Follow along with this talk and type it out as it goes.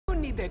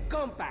need a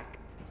compact.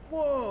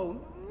 Whoa,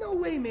 no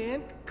way,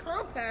 man.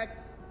 Compact?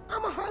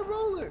 I'm a high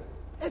roller.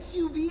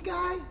 SUV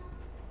guy?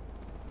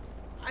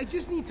 I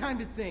just need time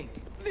to think.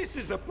 This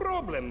is the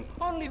problem.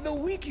 Only the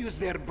weak use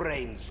their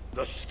brains.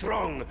 The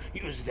strong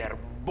use their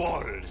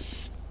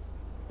balls.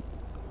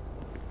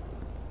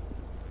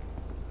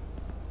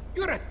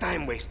 You're a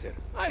time waster.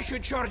 I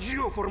should charge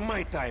you for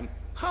my time.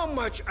 How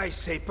much I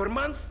say per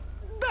month?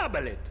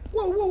 Double it.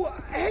 Whoa,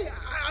 hey,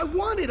 I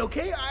want it,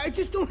 okay? I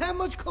just don't have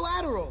much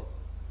collateral.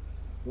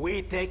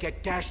 We take a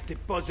cash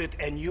deposit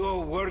and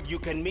your word you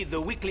can meet the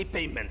weekly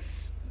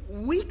payments.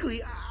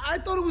 Weekly? I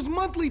thought it was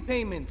monthly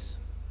payments.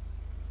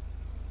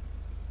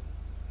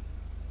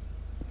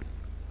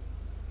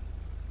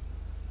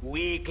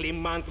 Weekly,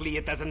 monthly,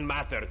 it doesn't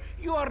matter.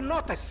 You are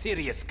not a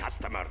serious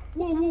customer.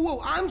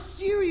 Whoa, I'm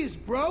serious,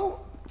 bro.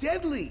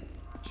 Deadly.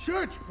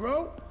 Church,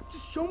 bro.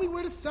 Just show me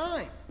where to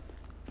sign.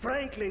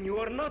 Franklin, you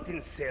are not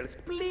in sales.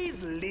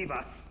 Please leave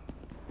us.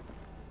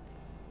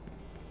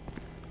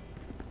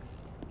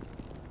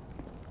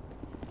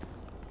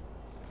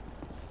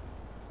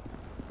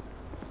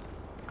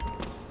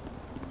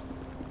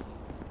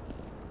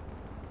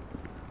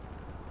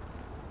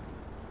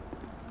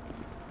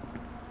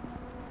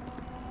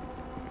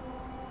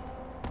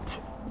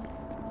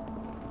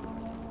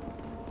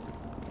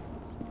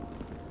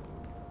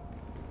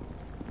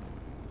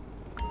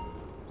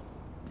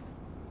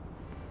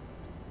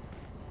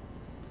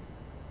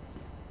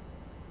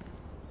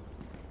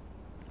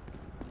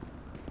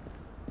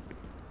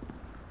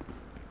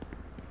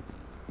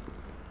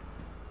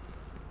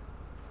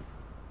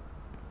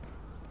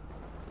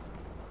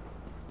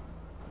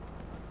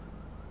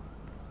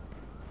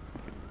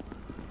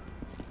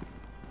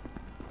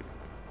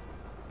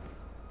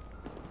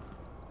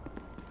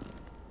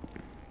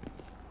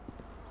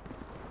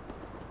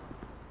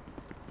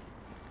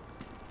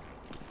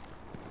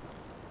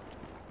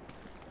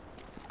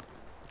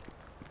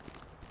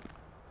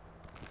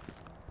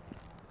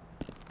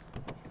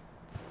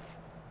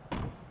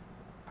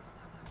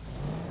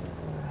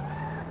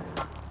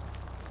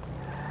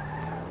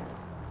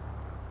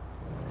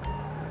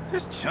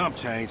 This chump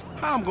change.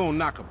 How I'm gonna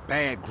knock a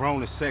bad,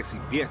 grown and sexy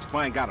bitch if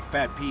I ain't got a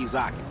fat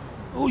Pizzaki?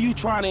 Who you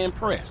trying to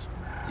impress?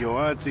 Your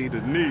auntie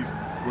Denise,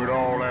 with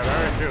all that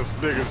ass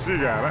nigga she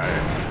got,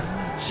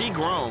 ass. She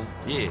grown,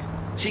 yeah.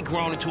 She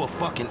grown into a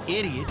fucking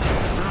idiot.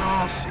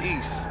 No,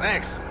 she's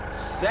sexy.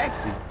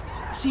 Sexy?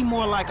 She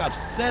more like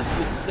obsessed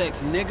with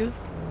sex, nigga.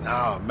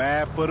 Nah,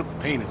 mad for the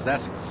penis.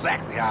 That's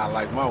exactly how I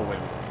like my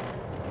women.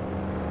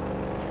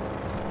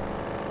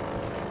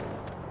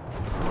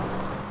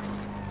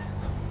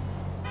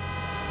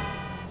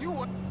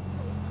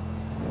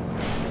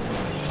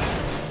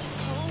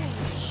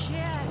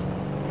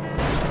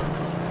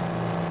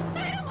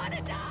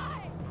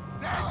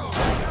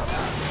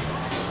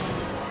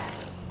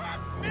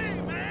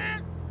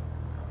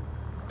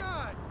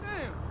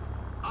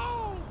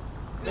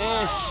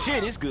 Man,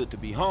 shit, it's good to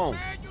be home.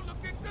 Man, you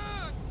looking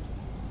good.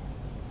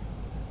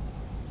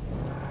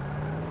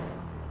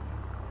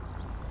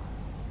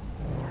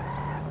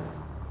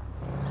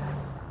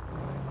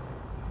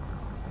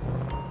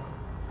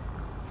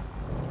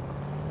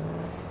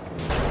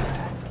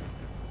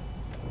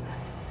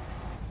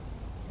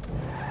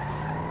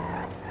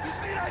 You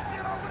see that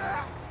shit over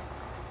there?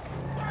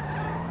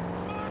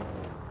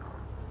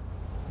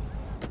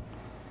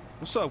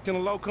 What's up? Can a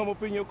low come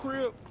up in your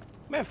crib?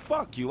 Man,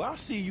 fuck you. I'll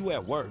see you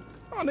at work.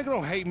 Oh, nigga,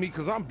 don't hate me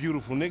because I'm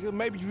beautiful, nigga.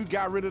 Maybe if you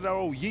got rid of that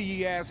old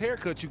yee-yee-ass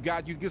haircut you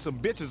got, you get some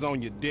bitches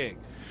on your dick.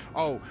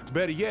 Oh,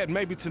 better yet,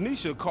 maybe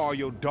Tanisha will call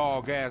your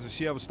dog ass if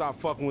she ever stop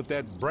fucking with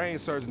that brain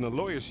surgeon, the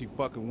lawyer she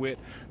fucking with,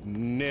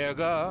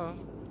 nigga.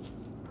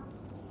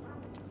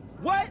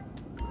 What?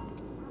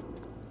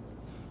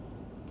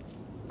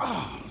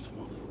 Oh, this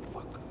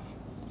motherfucker.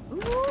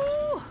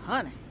 Ooh,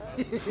 honey.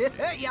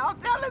 Y'all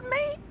telling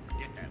me?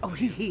 Oh,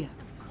 he here.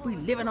 We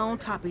living on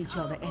top of each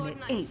other, and it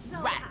ain't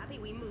right.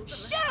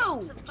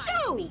 Shoo!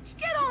 Shoo!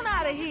 Get on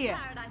out of here!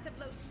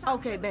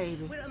 Okay,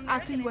 baby. I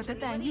see you at the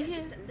thing. You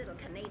hear?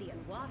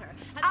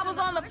 I was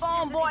on the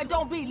phone, boy.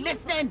 Don't be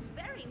listening.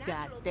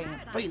 Goddamn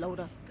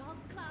freeloader. Golf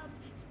clubs,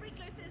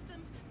 sprinkler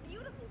systems,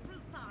 beautiful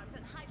fruit farms,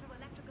 and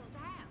hydroelectrical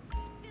dams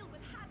filled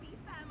with happy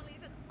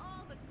families and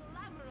all the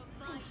glamour of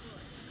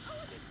Vinewood.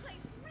 Oh, this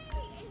place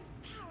really is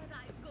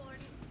paradise,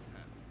 Gordon.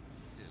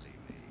 Silly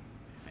me.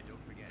 And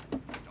don't forget,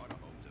 starter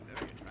homes are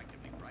very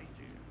attractively priced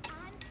here.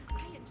 And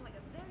I enjoyed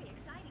a very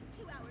exciting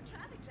 2-hour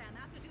traffic jam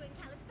after doing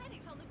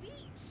calisthenics on the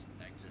beach.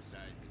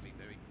 Exercise can be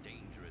very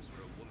dangerous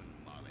for a woman,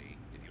 Molly.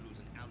 If you lose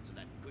an ounce of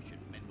that cushion,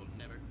 men will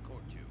never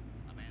court you.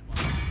 A man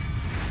wants...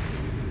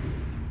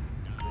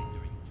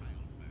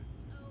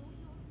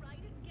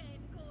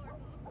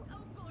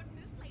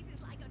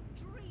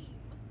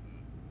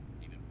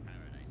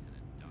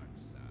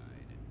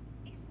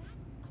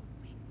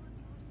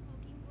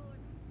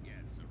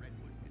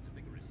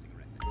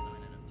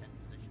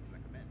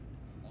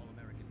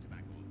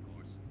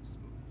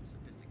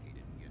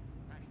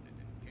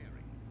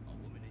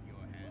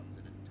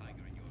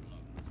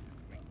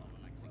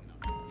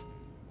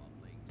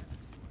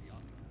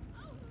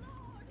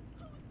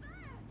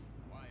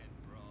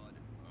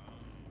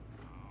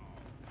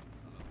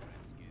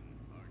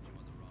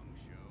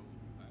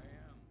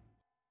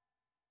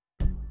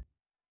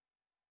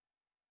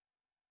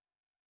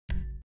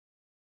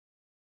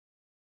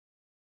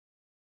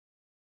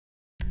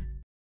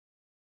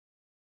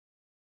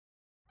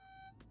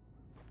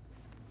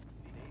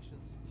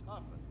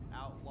 toughest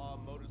outlaw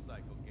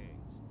motorcycle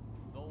gangs,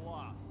 the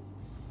Lost.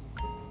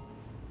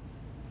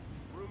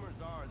 Rumors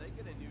are they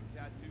get a new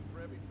tattoo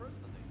for every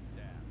person they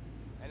stab.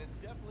 And it's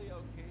definitely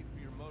okay for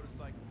your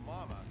motorcycle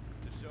mama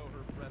to show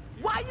her breast to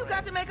your Why you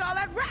got friends. to make all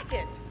that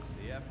racket?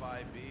 The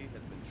FIB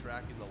has been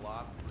tracking the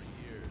Lost for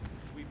years.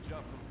 We've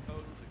jumped from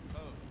coast to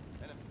coast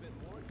and have spent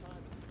more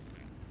time in the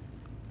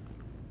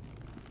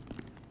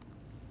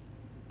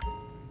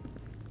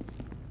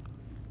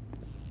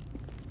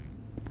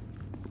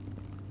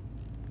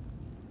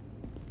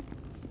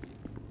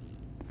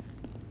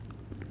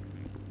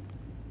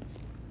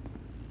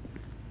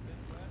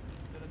Midwest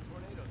than a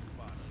tornado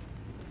spotter.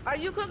 Are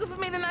you cooking for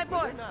me tonight, But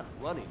boy? they're not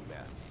running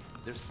meth.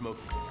 They're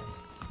smoking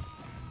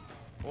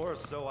it. Or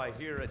so I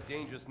hear, a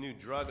dangerous new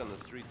drug on the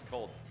streets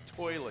called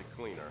toilet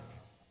cleaner.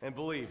 And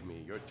believe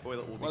me, your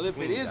toilet will be Well, if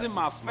it cleaned isn't after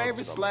my you smoke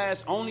favorite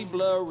some. / only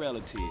blood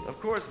relative. Of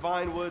course,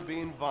 Vinewood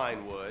being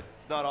Vinewood,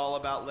 it's not all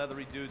about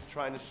leathery dudes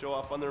trying to show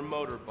off on their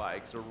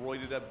motorbikes or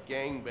roided up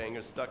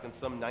gangbangers stuck in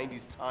some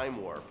 90s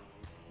time warp.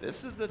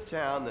 This is the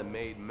town that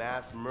made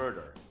mass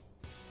murder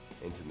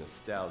into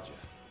nostalgia.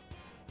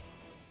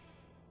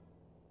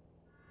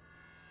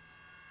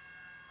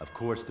 Of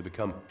course, to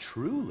become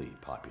truly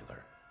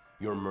popular,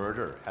 your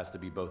murder has to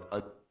be both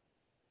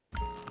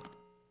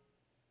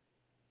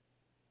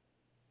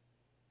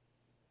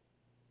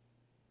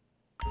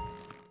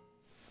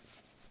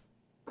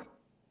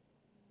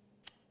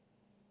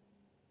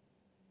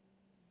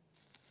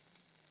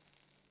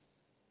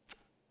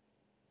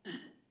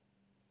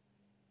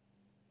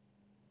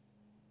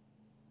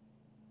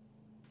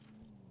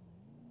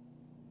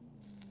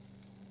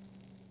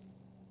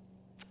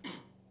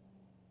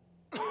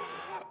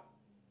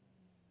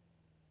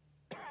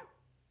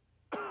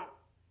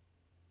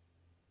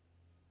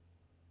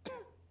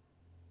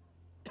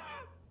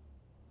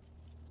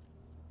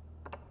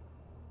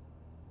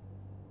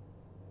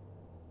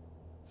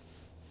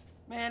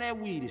Man, that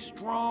weed is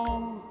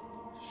strong,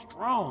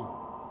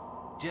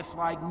 strong. Just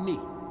like me.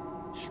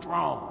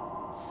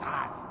 Strong,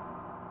 silent,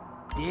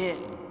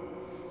 deadly.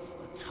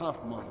 A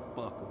tough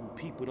motherfucker who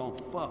people don't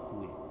fuck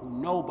with, who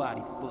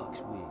nobody fucks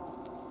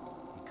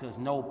with. Because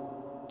no...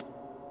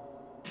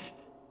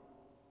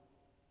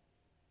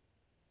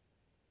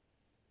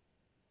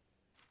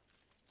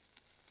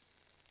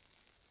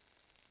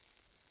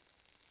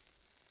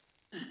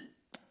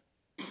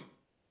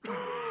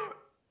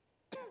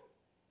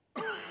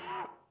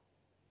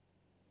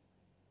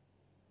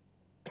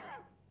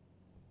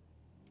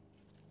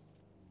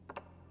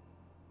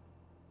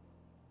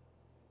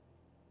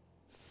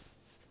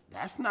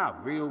 That's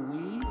not real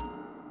weed.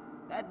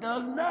 That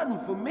does nothing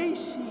for me,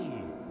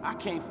 shit. I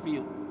can't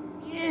feel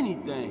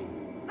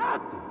anything.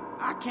 Nothing.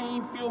 I can't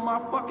even feel my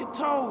fucking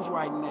toes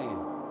right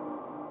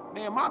now.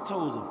 Man, my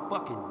toes are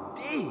fucking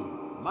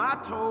dead. My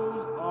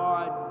toes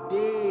are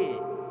dead.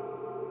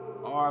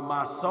 Or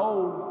my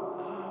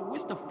soul,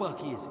 which the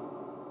fuck is it?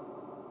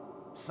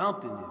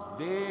 Something is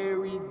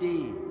very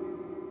dead.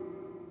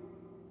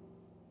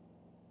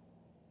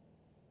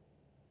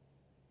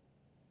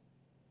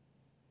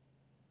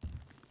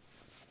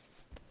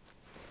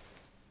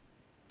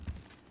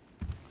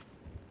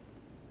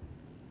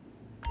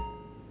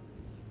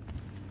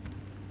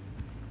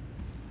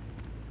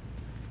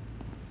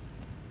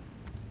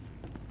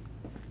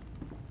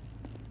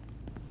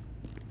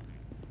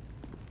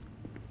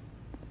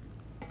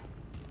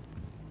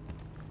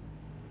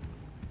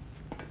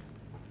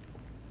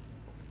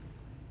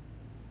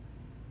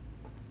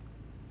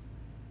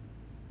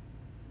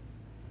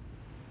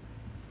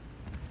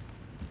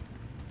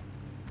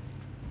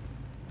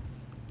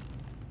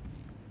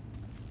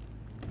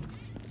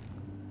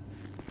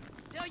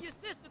 Tell your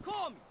sister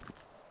call me.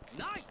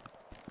 Nice.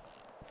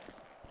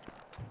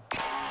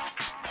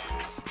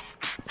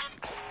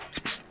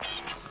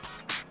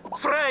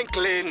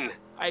 Franklin!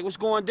 Hey, what's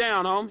going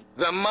down, homie?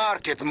 The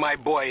market, my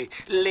boy.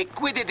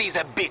 Liquidity's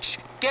a bitch.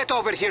 Get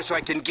over here so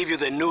I can give you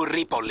the new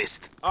repo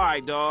list. All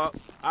right, dog.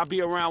 I'll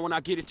be around when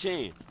I get a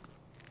chance.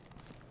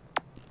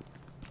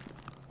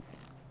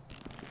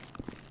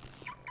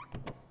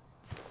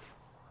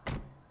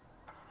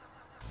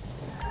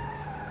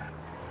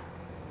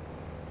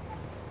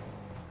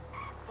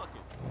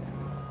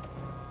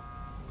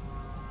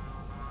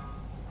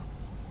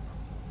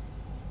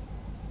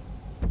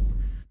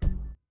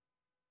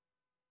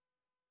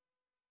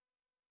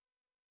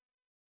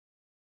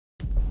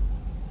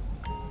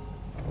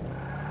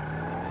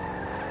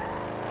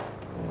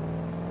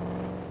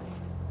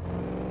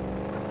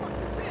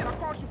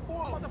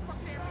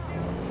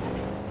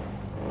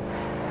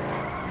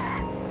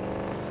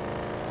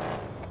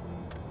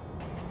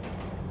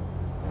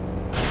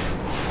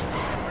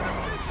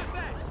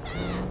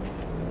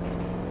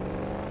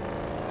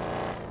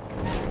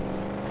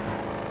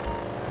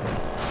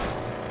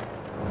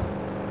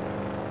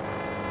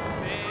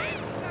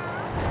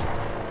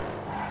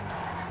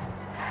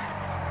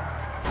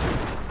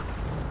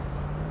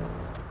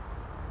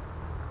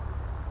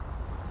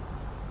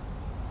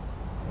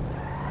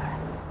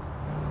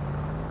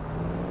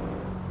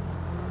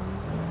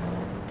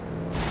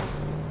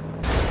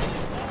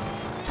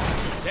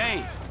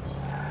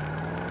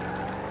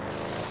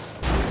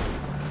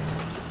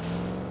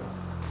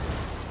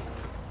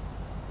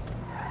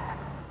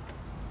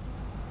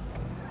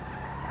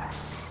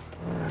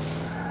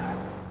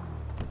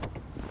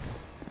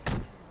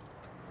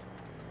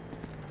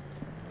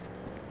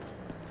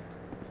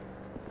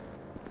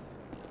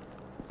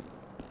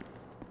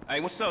 Hey,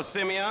 what's up,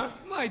 Simeon?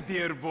 My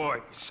dear boy,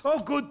 so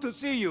good to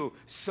see you.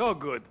 So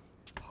good.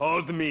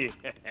 Hold me.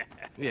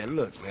 Yeah,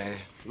 look, man.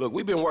 Look,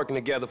 we've been working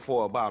together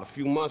for about a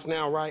few months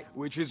now, right?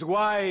 Which is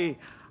why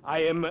I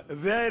am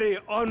very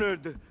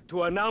honored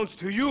to announce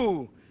to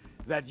you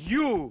that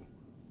you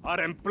are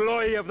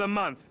Employee of the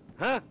Month,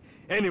 huh?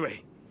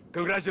 Anyway,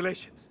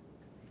 congratulations.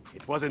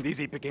 It wasn't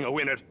easy picking a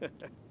winner.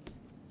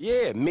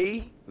 Yeah,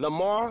 me,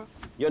 Lamar,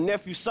 your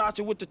nephew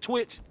Sacha with the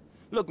Twitch.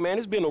 Look, man,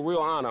 it's been a real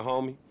honor,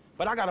 homie.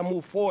 But I gotta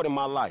move forward in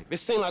my life. It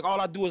seems like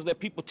all I do is let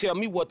people tell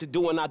me what to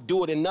do and I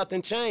do it and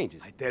nothing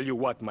changes. I tell you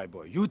what, my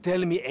boy. You tell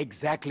me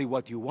exactly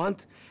what you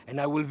want, and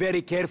I will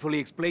very carefully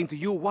explain to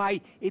you why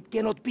it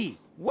cannot be.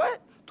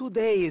 What?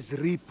 Today is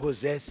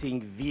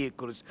repossessing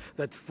vehicles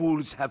that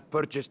fools have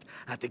purchased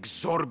at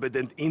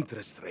exorbitant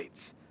interest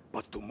rates.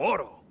 But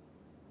tomorrow,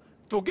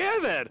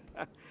 together,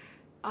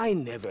 I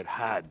never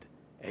had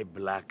a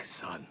black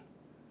son.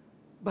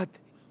 But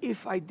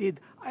if I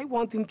did, I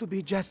want him to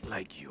be just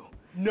like you.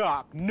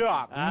 Knock,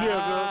 knock,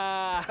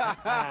 niggas.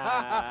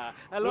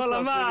 Hello, What's up,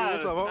 Lamar.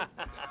 What's up, homie?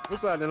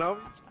 What's up, homie?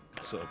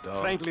 What's up,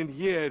 dog? Franklin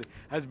here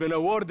has been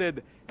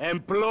awarded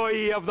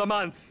Employee of the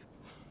Month.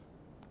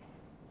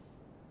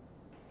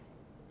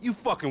 You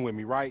fucking with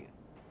me, right?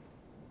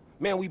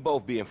 Man, we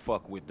both being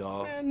fucked with,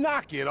 dog. Man,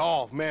 knock it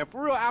off, man.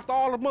 For real, after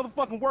all the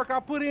motherfucking work I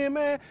put in,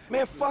 man.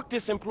 Man, fuck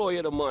this Employee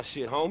of the Month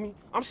shit, homie.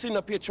 I'm sitting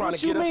up here trying What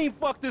to get you us... mean,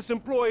 fuck this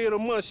Employee of the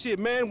Month shit,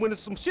 man? When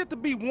there's some shit to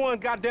be won,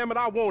 goddammit,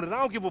 I want it. I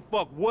don't give a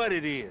fuck what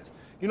it is.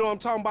 You know what I'm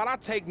talking about? I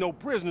take no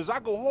prisoners. I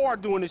go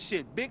hard doing this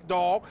shit. Big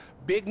dog,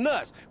 big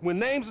nuts. When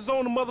names is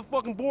on the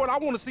motherfucking board, I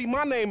want to see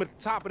my name at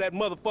the top of that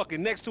motherfucking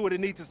next to it.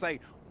 It needs to say,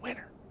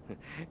 winner.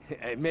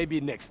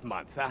 Maybe next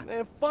month, huh?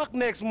 Man, fuck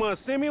next month,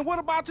 Simeon. What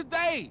about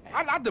today?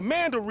 I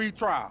demand a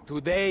retrial.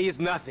 Today is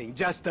nothing,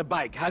 just a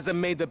bike. Hasn't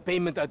made a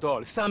payment at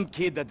all. Some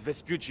kid at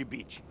Vespucci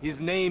Beach.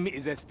 His name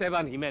is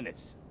Esteban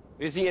Jimenez.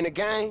 Is he in the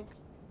gang?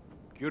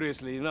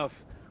 Curiously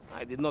enough,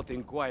 I did not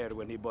inquire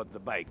when he bought the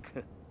bike.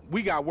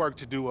 We got work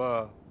to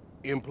do,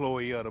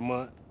 Employee of the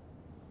Month.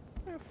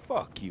 Man,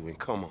 fuck you and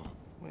come on.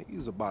 Man,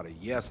 you's about a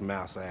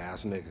yes-mouse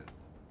ass nigga.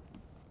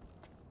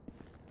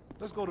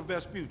 Let's go to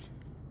Vespucci,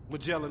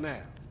 Magellan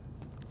Ave.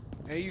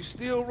 And you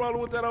still rolling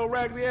with that old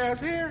raggedy ass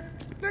hair?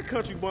 That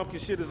country bumpkin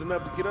shit is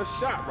enough to get us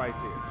shot right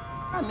there.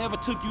 I never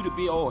took you to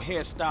be old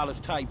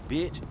hairstylist type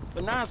bitch,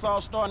 but now it's all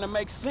starting to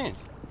make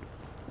sense.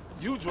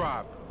 You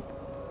driving.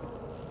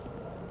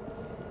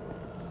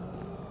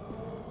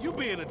 You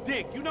being a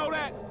dick, you know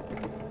that?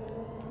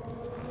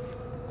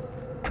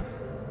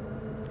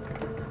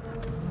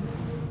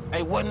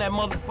 Hey, wasn't that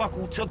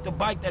motherfucker who took the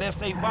bike that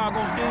S.A.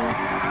 Vagos dude?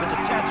 With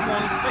the tattoo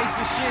on his face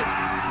and shit?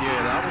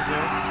 Yeah, that was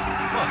him.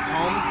 Fuck,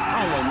 homie.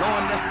 I don't want no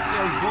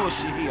unnecessary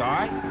bullshit here, all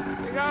right?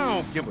 Nigga, I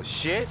don't give a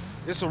shit.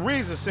 It's a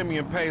reason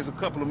Simeon pays a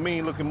couple of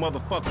mean-looking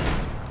motherfuckers.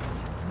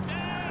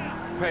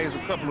 Pays a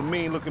couple of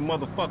mean-looking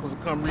motherfuckers to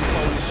come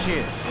repo his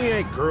shit. We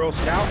ain't Girl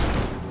Scouts.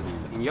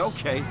 In your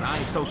case, I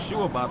ain't so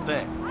sure about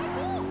that.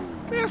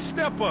 Man,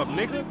 step up,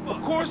 nigga. Of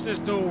course this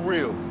dude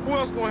real. Who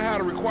else gonna have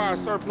the required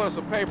surplus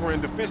of paper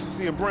and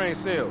deficiency of brain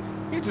cells?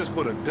 He just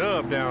put a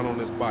dub down on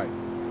this bike.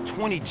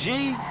 20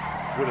 G's?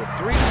 With a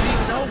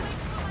 3G note?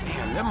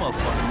 Damn, that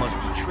motherfucker must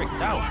be tricked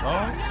out,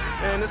 dog.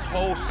 Man, this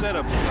whole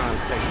setup is trying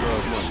to take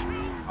drug money.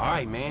 All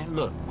right, man,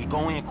 look, we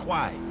go in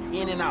quiet.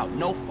 In and out,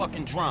 no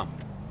fucking drama.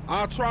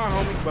 I'll try,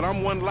 homie, but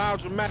I'm one loud,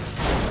 dramatic...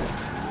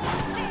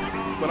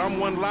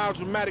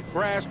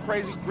 brass,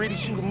 crazy, greedy,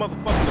 shoot a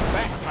motherfucker in the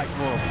back type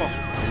motherfucker.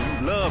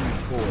 And you love me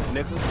for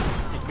it,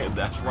 nigga.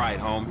 That's right,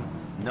 homie.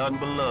 Nothing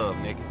but love,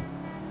 nigga.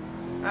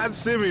 That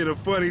Simeon a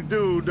funny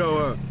dude,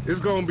 though. It's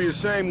gonna be a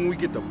shame when we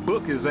get to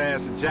book his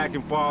ass and jack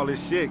him for all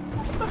this shit.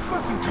 What the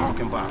fuck you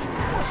talking about?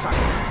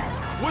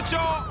 What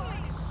y'all?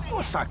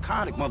 You're a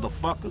psychotic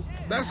motherfucker.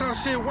 That's how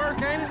shit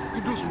work, ain't it?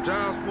 You do some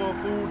jobs for a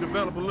fool,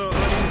 develop a little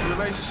uneasy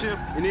relationship,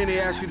 and then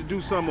they ask you to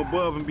do something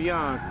above and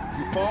beyond.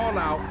 You fall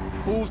out,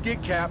 fools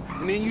get capped,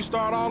 and then you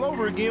start all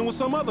over again with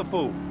some other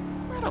fool.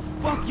 Where the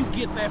fuck you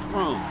get that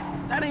from?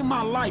 That ain't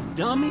my life,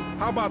 dummy.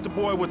 How about the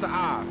boy with the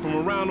eye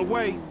from around the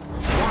way?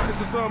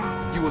 Marcus or something?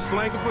 You was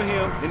slanking for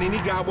him, and then he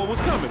got what was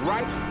coming,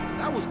 right?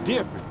 That was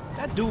different.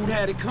 That dude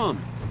had it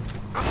coming.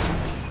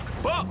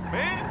 Fuck,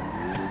 man.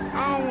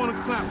 I don't want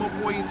to clap my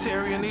boy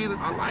Interior either.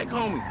 I like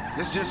homie.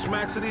 This just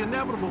smacks of the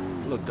inevitable.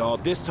 Look,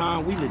 dawg, this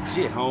time we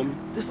legit, homie.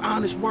 This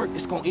honest work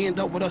is gonna end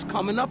up with us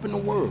coming up in the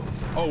world.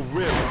 Oh,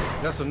 really?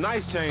 That's a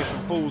nice change from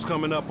fools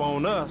coming up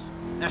on us.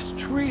 That's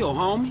Trill,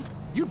 homie.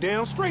 You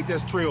damn straight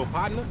that's Trill,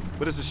 partner.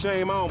 But it's a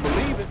shame I don't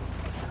believe it.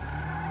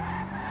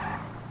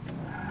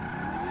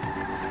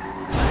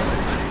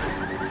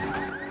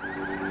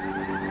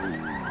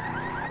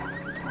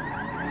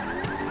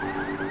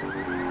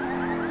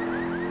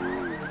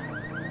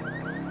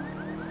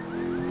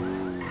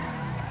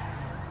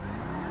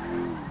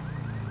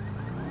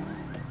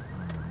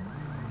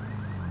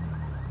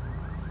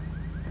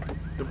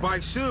 The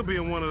bike should be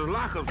in one of the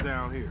lockups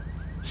down here.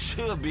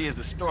 Should be is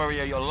the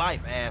story of your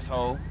life,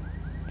 asshole.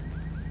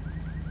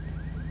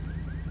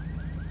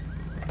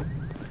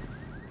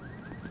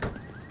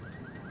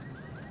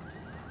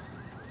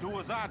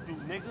 as I do,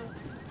 nigga.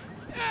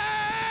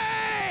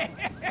 Hey!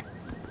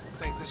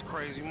 Think this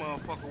crazy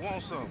motherfucker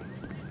wants something.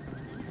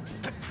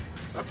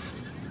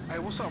 Hey,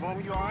 what's up,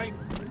 homie? You all right?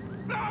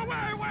 No,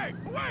 wait!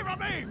 Away from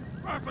me!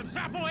 Broken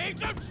sample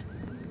agents!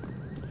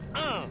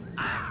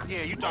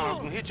 Yeah, you thought I was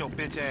gonna hit your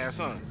bitch ass,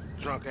 huh?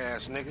 Drunk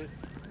ass nigga.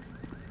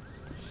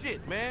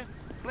 Shit, man.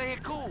 Play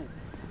it cool.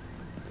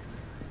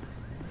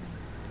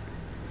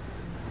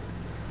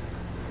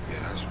 Yeah,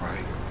 that's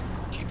right.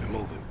 Keep it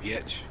moving,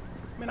 bitch.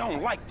 Man, I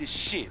don't like this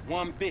shit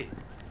one bit.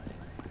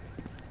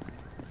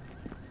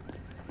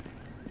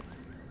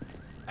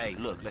 Hey,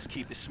 look, let's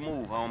keep it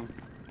smooth, homie.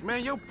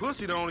 Man, your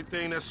pussy the only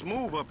thing that's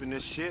smooth up in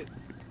this shit.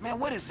 Man,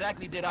 what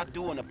exactly did I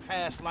do in a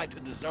past life to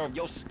deserve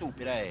your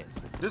stupid ass?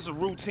 This a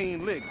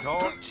routine lick,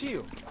 dog.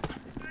 Chill.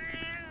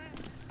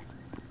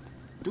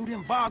 Do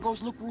them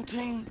Vagos look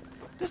routine?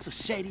 This a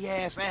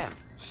shady-ass alley.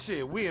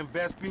 Shit, we in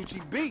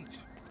Vespucci Beach.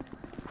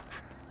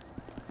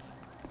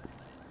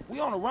 We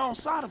on the wrong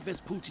side of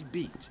Vespucci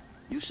Beach.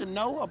 You should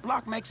know a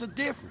block makes a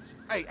difference.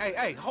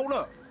 Hey, hold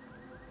up.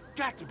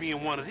 Got to be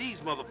in one of these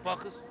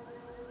motherfuckers.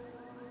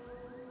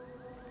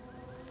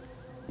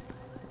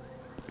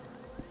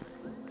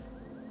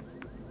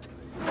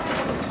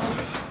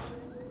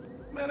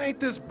 Man, ain't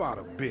this about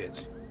a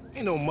bitch?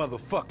 Ain't no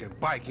motherfucking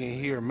bike in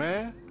here,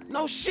 man.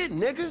 No shit,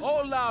 nigga.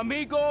 Hola,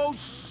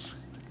 amigos.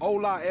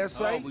 Hola,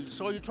 S.A. We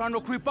saw you trying to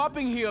creep up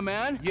in here,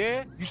 man.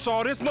 Yeah? You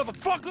saw this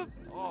motherfucker?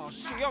 Oh,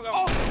 shit.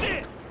 Oh,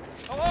 shit!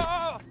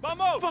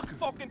 Vamos!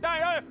 Fucking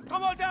down.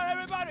 Come on down,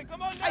 everybody.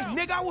 Come on down. Hey,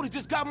 nigga, I would've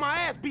just got my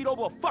ass beat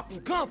over a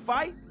fucking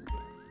gunfight.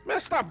 Man,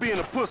 stop being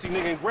a pussy,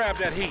 nigga, and grab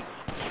that heat.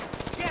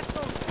 Get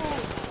those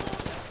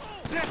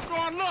fools! Just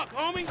on luck,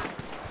 homie.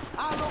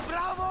 A lo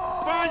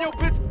bravo! Find your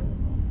bitch.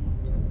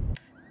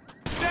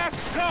 That's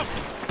cover.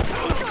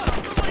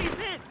 Somebody's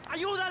hit!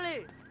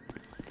 Ayúdale!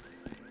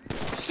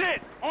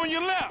 Shit, on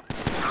your left.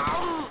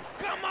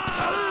 Come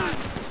on!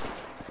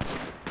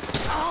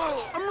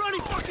 Oh, I'm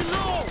running fucking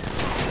low!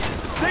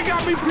 They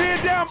got me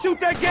pinned down. Shoot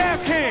that gas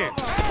can.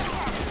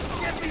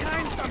 Get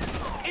behind some!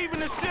 Even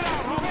the shit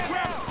out, homie.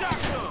 Grab the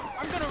shotgun.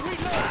 I'm gonna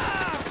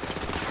reload!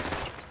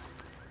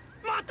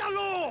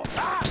 Mátalo!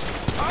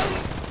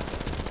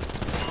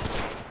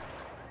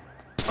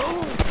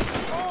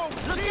 Oh,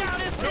 Look out,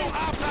 this no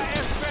habla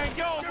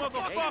español,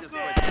 motherfucker.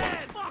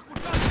 Fuck,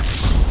 we're trying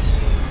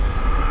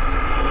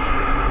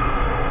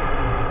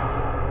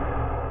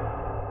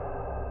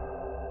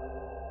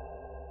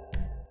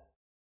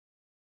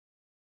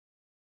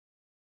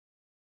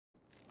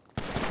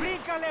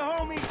Bríncale,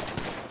 homie!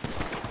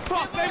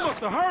 Fuck, they must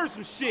have heard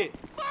some shit.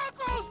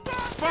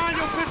 Find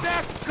your bitch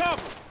ass some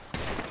cover.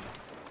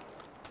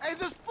 Hey,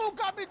 this fool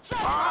got me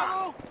trapped,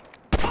 Pablo!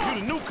 You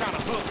the new kind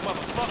of hook,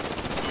 motherfucker.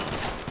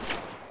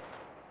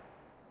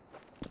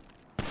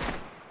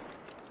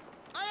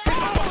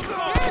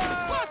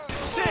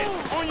 Shit,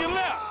 on your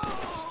left.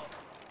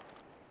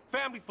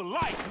 Family for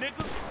life,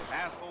 nigga.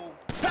 Asshole.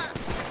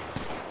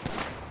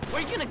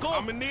 Where you gonna go?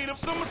 I'm in need of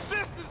some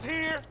assistance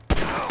here.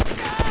 Help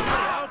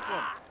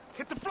him.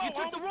 Hit the floor, You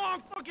took the homie.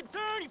 wrong fucking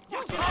turn, you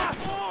Yes, fucking I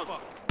asshole!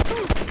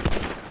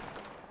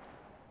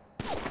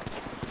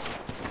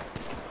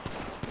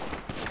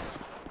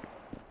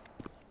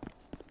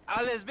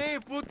 I les vi,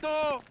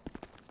 puto!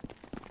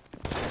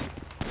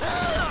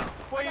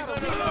 Where you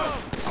gonna look?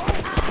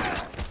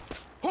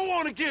 Who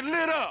wanna get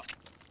lit up?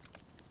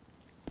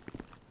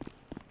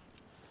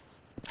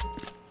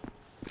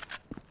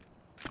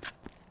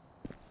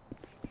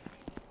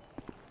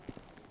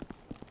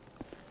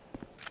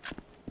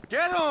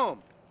 Get him!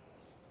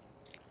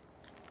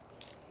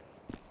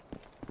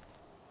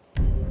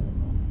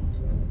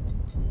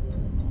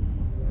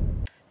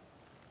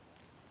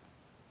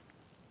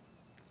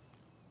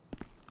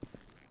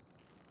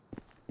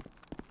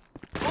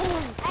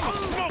 I'ma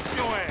smoke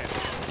your ass.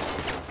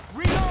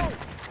 Reload!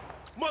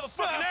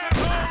 Motherfucking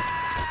asshole.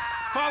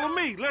 Follow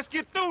me. Let's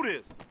get through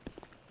this.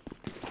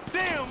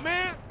 Damn,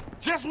 man.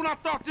 Just when I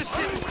thought this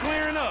shit was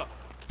clearing up.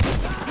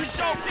 You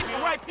sure pick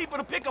the right people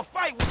to pick a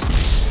fight with.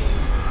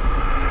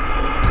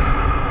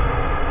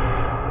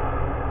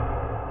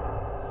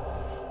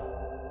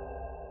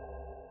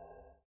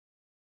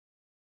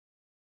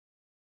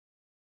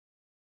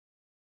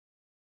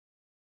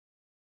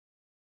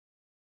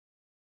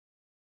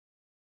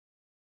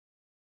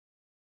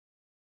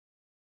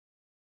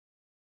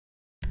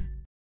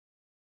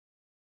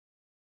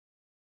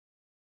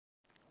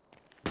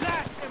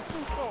 Blast them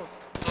putos!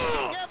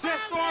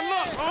 Just on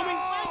luck, homie.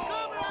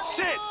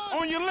 Shit,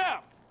 on your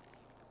left.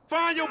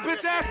 Find your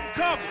bitch ass some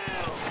cover.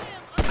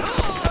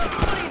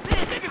 Somebody's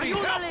hit! Nigga need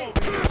help Ayúdale!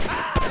 over here.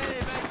 Hey,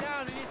 back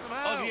down, you need some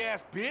help! Ugly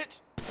ass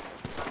bitch.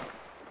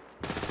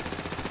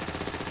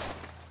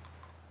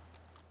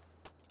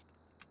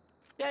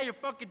 Yeah, you're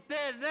fucking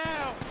dead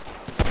now!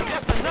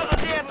 Just another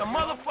day at the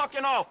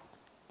motherfucking office.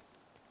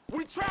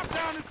 We trapped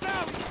down this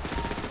alley.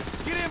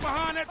 Get in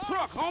behind that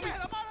truck, homie.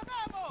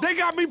 They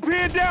got me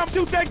pinned down.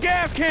 Shoot that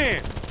gas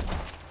can.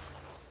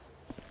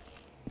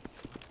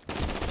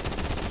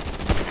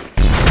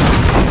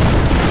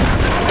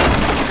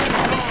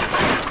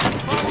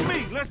 Follow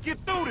me. Let's get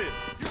through this.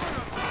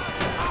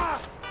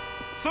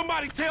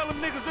 Somebody tell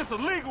them niggas it's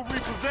illegal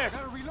repossession.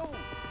 Gotta reload.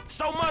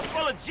 So much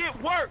for legit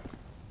work.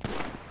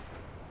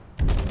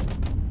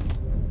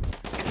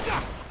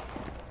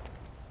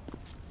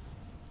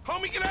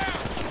 Homie, get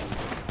out!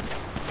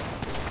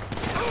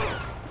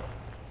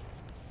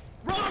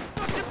 Wrong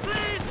fucking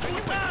place,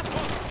 you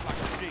asshole! Like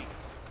a G.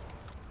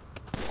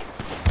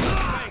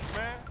 Thanks,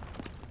 man.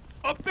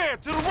 Up there,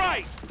 to the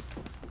right!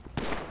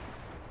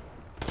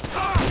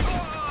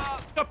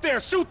 Up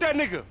there, shoot that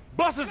nigga!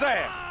 Bust his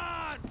ass!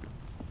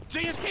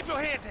 Genius, keep your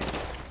head down.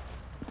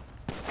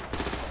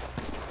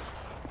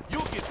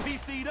 You'll get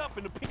PC'd up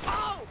in the P.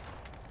 Oh!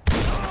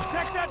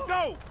 Check that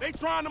door! They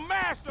trying to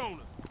mash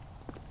on us!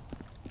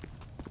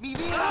 Mi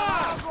vida,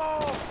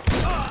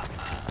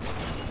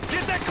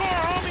 Get that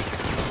car, homie!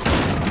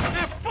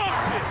 Man, fuck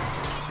this!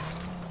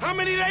 How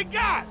many they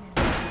got?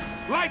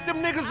 Light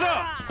them niggas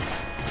up!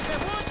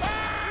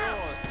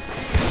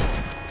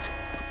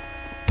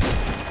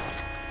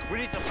 We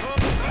need some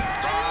trouble.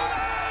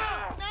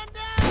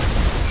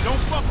 Don't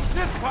fuck with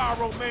this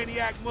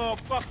pyromaniac,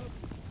 motherfucker!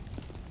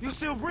 You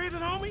still breathing,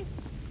 homie?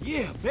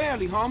 Yeah,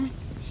 barely, homie.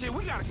 Shit,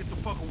 we gotta get the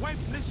fuck away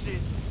from this shit.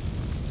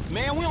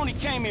 Man, we only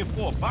came in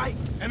for a bite.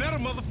 And that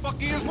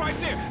motherfucker is right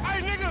there.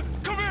 Hey, nigga,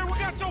 come here, we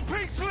got your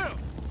pink slip.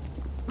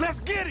 Let's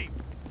get him.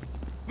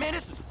 Man,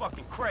 this is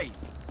fucking crazy.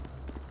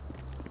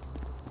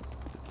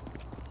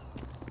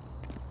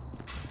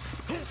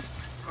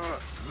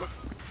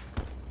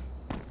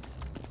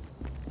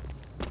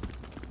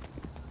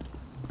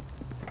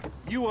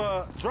 You,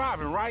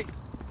 driving, right?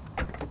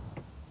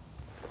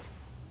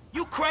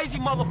 You crazy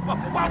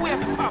motherfucker. Why we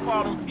have to pop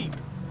all them people?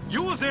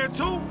 You was there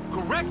too.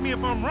 Correct me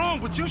if I'm wrong,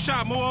 but you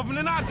shot more of them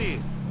than I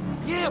did.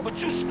 Yeah, but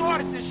you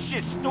started this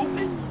shit,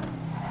 stupid.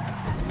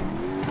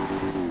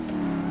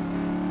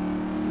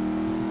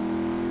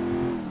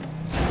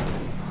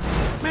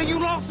 Man, you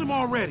lost him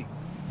already.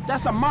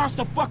 That's a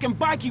monster fucking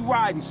bike you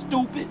riding,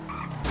 stupid.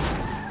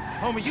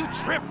 Homie, you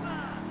tripping.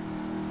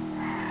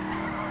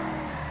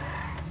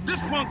 This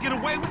punk get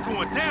away, we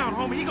going down,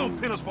 homie. He gonna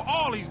pin us for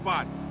all these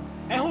bodies.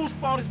 And whose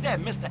fault is that,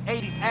 Mr.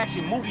 80s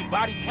action movie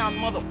body count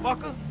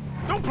motherfucker?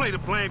 Don't play the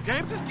blame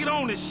game, just get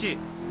on this shit.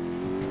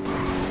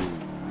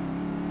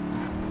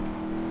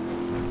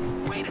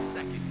 Wait a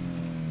second.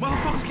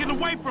 Motherfucker's getting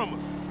away from us.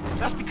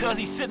 That's because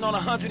he's sitting on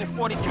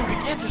 140 cubic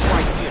inches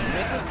right there,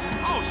 nigga.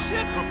 Oh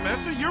shit,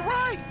 Professor, you're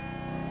right.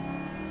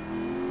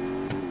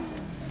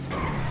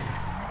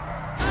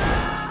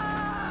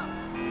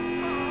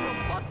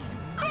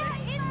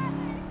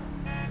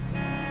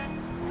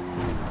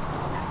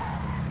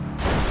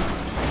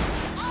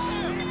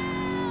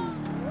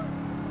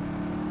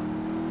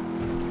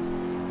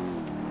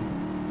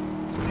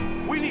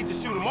 We need to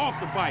shoot him off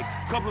the bike.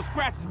 Couple of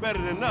scratches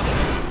better than nothing.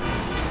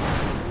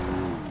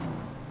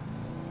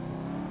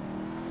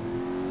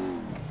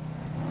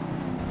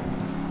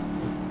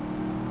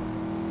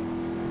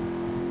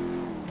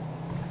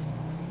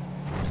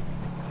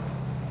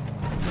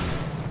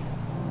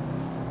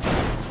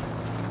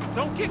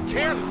 Don't get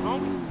careless,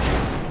 homie.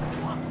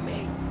 Fuck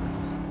me.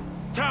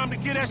 Time to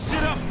get that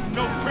shit up, you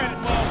no credit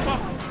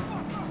motherfucker.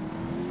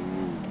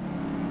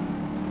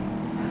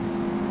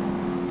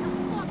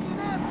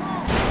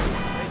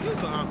 Man,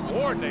 you's an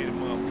uncoordinated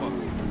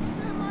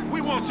motherfucker.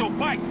 We want your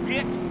bike,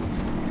 bitch.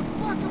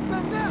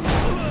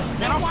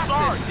 Man, I'm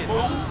sorry,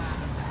 fool.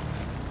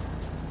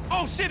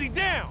 Oh, shit, he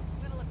down.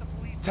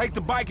 Take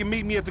the bike and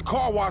meet me at the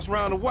car wash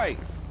round the way.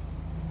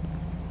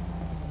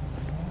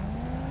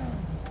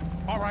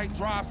 All right,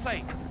 drive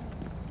safe.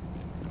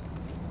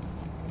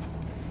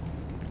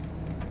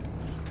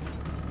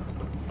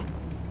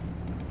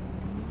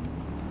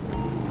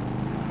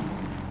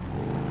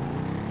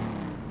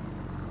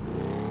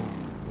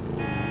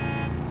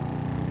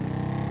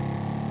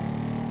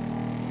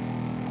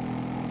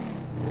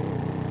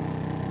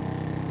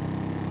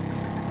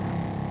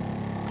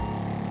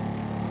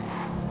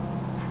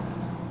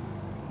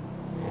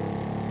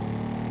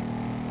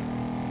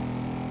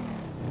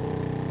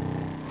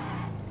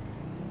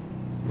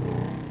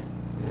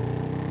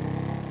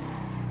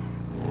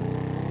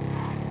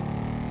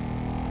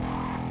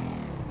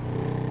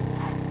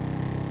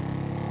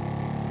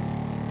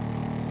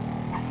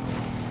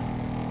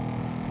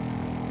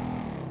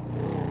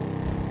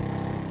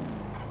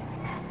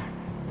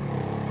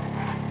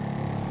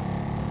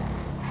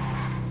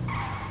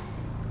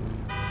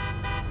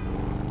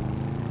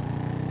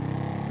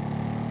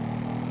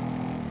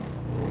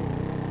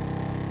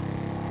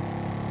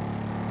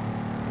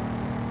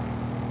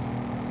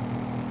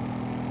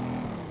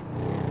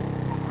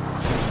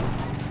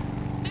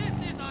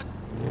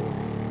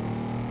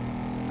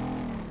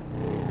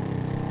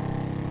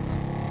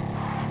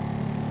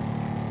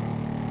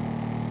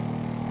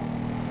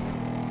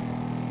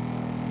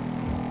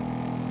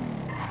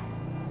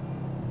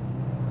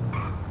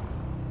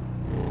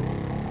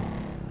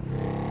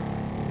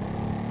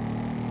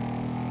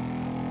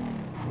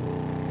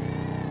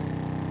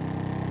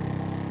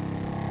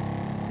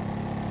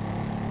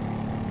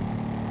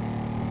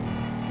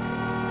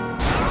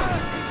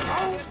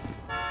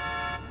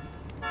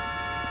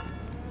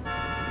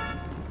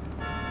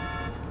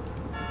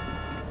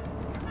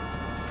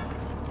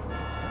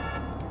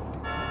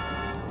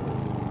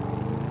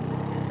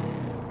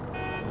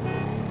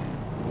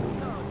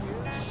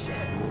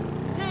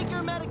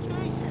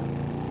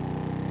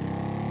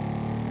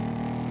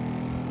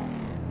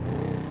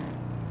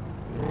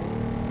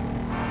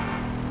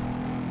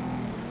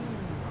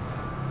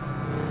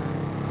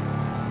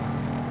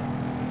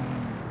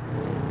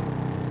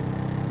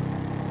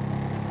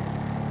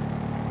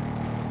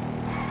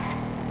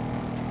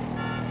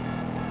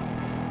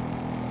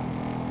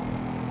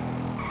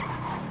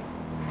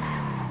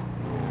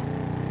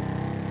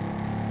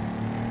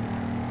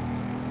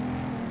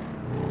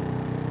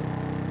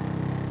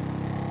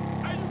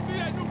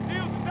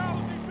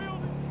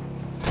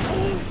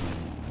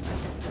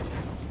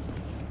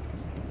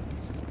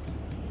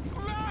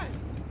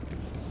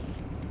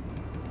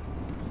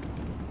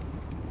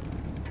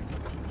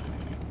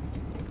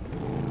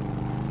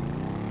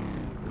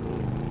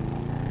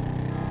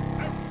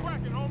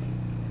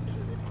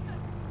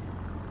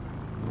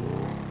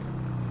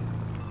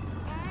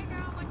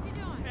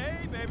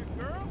 baby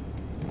girl.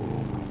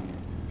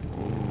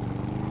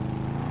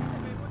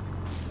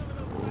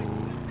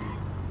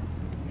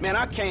 Man,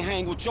 I can't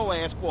hang with your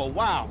ass for a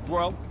while,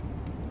 bro.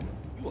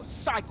 You a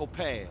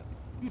psychopath.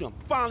 You done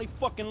finally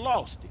fucking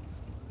lost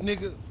it.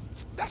 Nigga,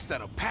 that's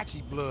that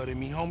Apache blood in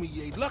me, homie.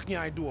 You ain't lucky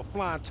I ain't do a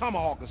flying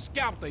tomahawk and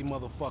scalp they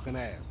motherfucking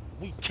ass.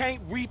 We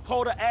can't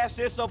repo the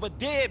assets of a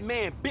dead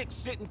man, big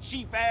sitting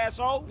chief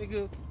asshole.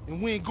 Nigga,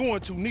 and we ain't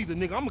going to neither,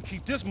 nigga. I'm gonna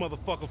keep this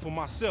motherfucker for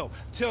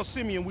myself. Tell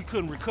Simeon we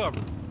couldn't recover.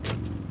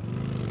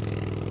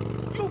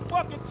 You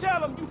fucking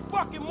tell him, you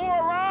fucking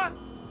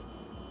moron!